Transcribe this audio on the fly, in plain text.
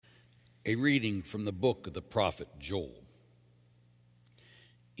A reading from the book of the prophet Joel.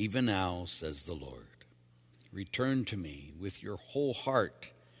 Even now, says the Lord, return to me with your whole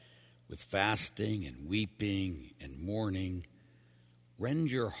heart, with fasting and weeping and mourning. Rend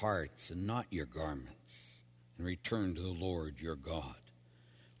your hearts and not your garments, and return to the Lord your God.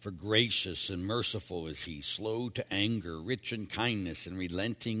 For gracious and merciful is he, slow to anger, rich in kindness, and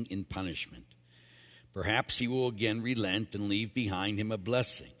relenting in punishment. Perhaps he will again relent and leave behind him a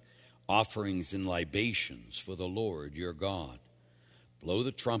blessing, offerings and libations for the Lord your God. Blow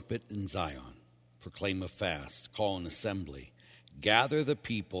the trumpet in Zion, proclaim a fast, call an assembly. Gather the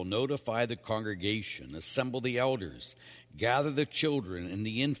people, notify the congregation, assemble the elders, gather the children and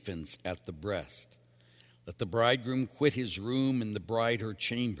the infants at the breast. Let the bridegroom quit his room and the bride her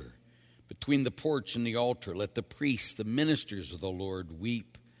chamber. Between the porch and the altar, let the priests, the ministers of the Lord,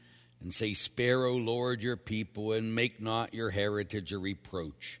 weep and say, Spare, O Lord, your people, and make not your heritage a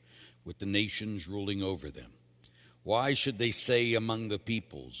reproach with the nations ruling over them. Why should they say among the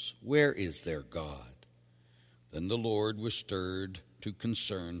peoples, Where is their God? Then the Lord was stirred to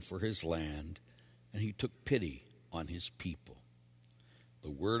concern for his land, and he took pity on his people.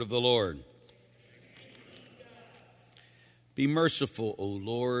 The word of the Lord. Be merciful, O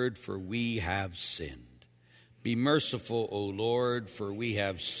Lord, for we have sinned. Be merciful, O Lord, for we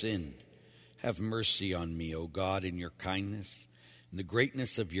have sinned. Have mercy on me, O God, in your kindness. In the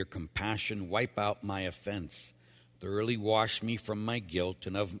greatness of your compassion, wipe out my offense. Thoroughly wash me from my guilt,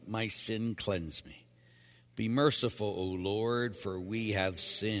 and of my sin cleanse me. Be merciful, O Lord, for we have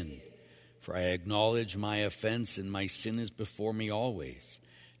sinned. For I acknowledge my offense, and my sin is before me always.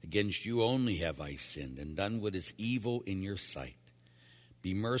 Against you only have I sinned, and done what is evil in your sight.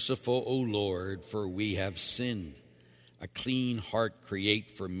 Be merciful, O Lord, for we have sinned. A clean heart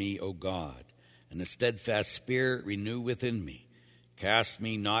create for me, O God, and a steadfast spirit renew within me. Cast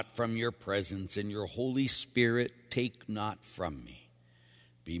me not from your presence, and your Holy Spirit take not from me.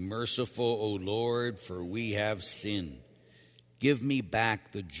 Be merciful, O Lord, for we have sinned. Give me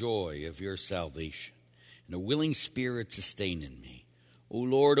back the joy of your salvation, and a willing spirit sustain in me. O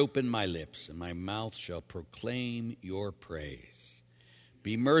Lord, open my lips, and my mouth shall proclaim your praise.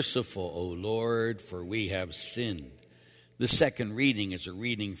 Be merciful, O Lord, for we have sinned. The second reading is a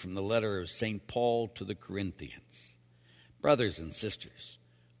reading from the letter of St. Paul to the Corinthians. Brothers and sisters,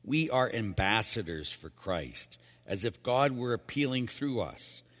 we are ambassadors for Christ, as if God were appealing through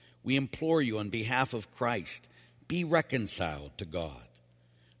us. We implore you on behalf of Christ, be reconciled to God.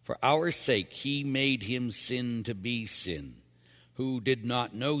 For our sake he made him sin to be sin, who did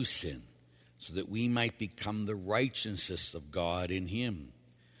not know sin, so that we might become the righteousness of God in him.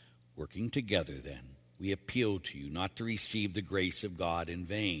 Working together then, we appeal to you not to receive the grace of God in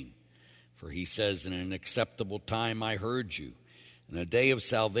vain. For he says, in an acceptable time I heard you, in a day of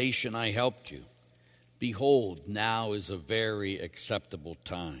salvation I helped you. Behold, now is a very acceptable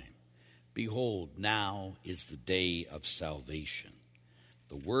time. Behold, now is the day of salvation.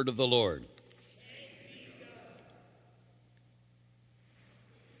 The word of the Lord.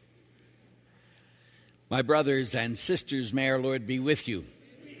 My brothers and sisters, may our Lord be with you.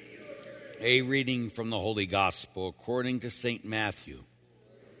 A reading from the Holy Gospel according to St. Matthew.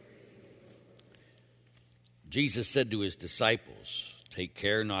 Jesus said to his disciples, Take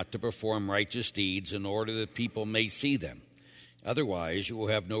care not to perform righteous deeds in order that people may see them. Otherwise you will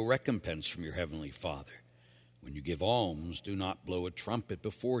have no recompense from your heavenly Father. When you give alms, do not blow a trumpet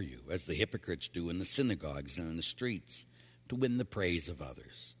before you, as the hypocrites do in the synagogues and in the streets, to win the praise of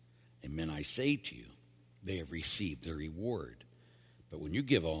others. Amen, I say to you, they have received their reward. But when you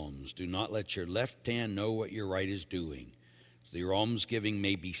give alms, do not let your left hand know what your right is doing, so that your almsgiving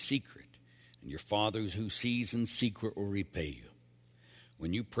may be secret, and your Father who sees in secret will repay you.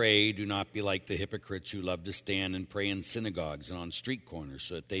 When you pray, do not be like the hypocrites who love to stand and pray in synagogues and on street corners,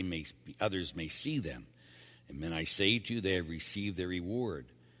 so that others may see them. Amen, I say to you, they have received their reward.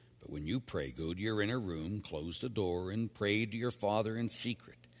 But when you pray, go to your inner room, close the door, and pray to your Father in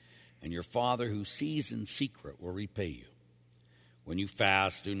secret. And your Father who sees in secret will repay you. When you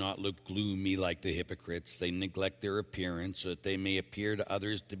fast, do not look gloomy like the hypocrites. They neglect their appearance so that they may appear to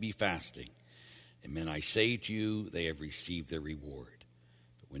others to be fasting. Amen, I say to you, they have received their reward.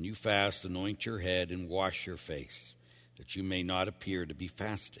 But when you fast, anoint your head and wash your face, that you may not appear to be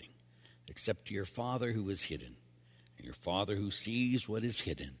fasting, except to your Father who is hidden. And your Father who sees what is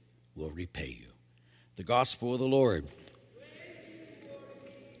hidden will repay you. The Gospel of the Lord.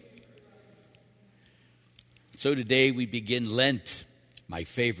 So today we begin Lent, my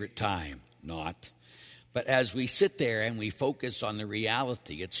favorite time, not. But as we sit there and we focus on the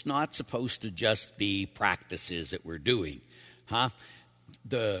reality, it's not supposed to just be practices that we're doing.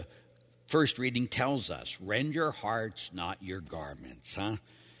 The first reading tells us, rend your hearts, not your garments,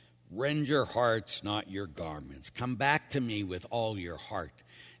 Rend your hearts, not your garments. Come back to me with all your heart.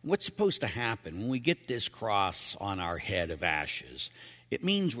 And what's supposed to happen when we get this cross on our head of ashes? It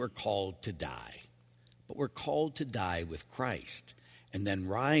means we're called to die. But we're called to die with Christ and then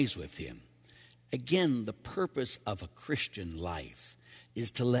rise with him. Again, the purpose of a Christian life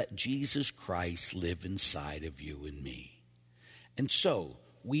is to let Jesus Christ live inside of you and me. And so,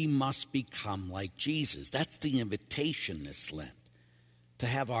 we must become like Jesus. That's the invitation this Lent. To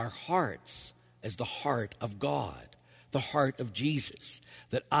have our hearts as the heart of God, the heart of Jesus,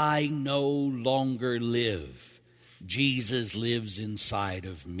 that I no longer live. Jesus lives inside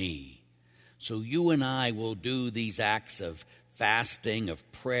of me. So you and I will do these acts of fasting,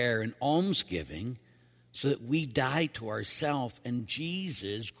 of prayer, and almsgiving so that we die to ourselves and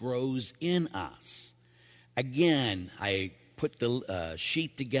Jesus grows in us. Again, I put the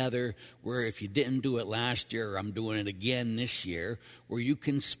sheet together where if you didn't do it last year, I'm doing it again this year, where you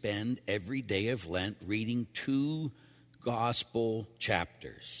can spend every day of Lent reading 2 gospel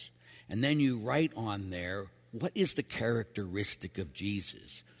chapters. And then you write on there, what is the characteristic of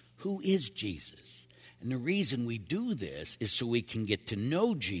Jesus? Who is Jesus? And the reason we do this is so we can get to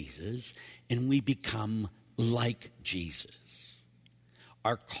know Jesus and we become like Jesus.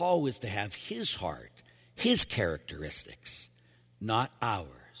 Our call is to have his heart, his characteristics, not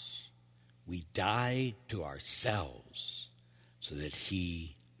ours. We die to ourselves so that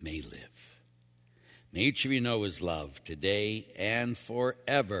he may live. May each of you know his love today and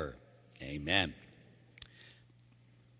forever. Amen.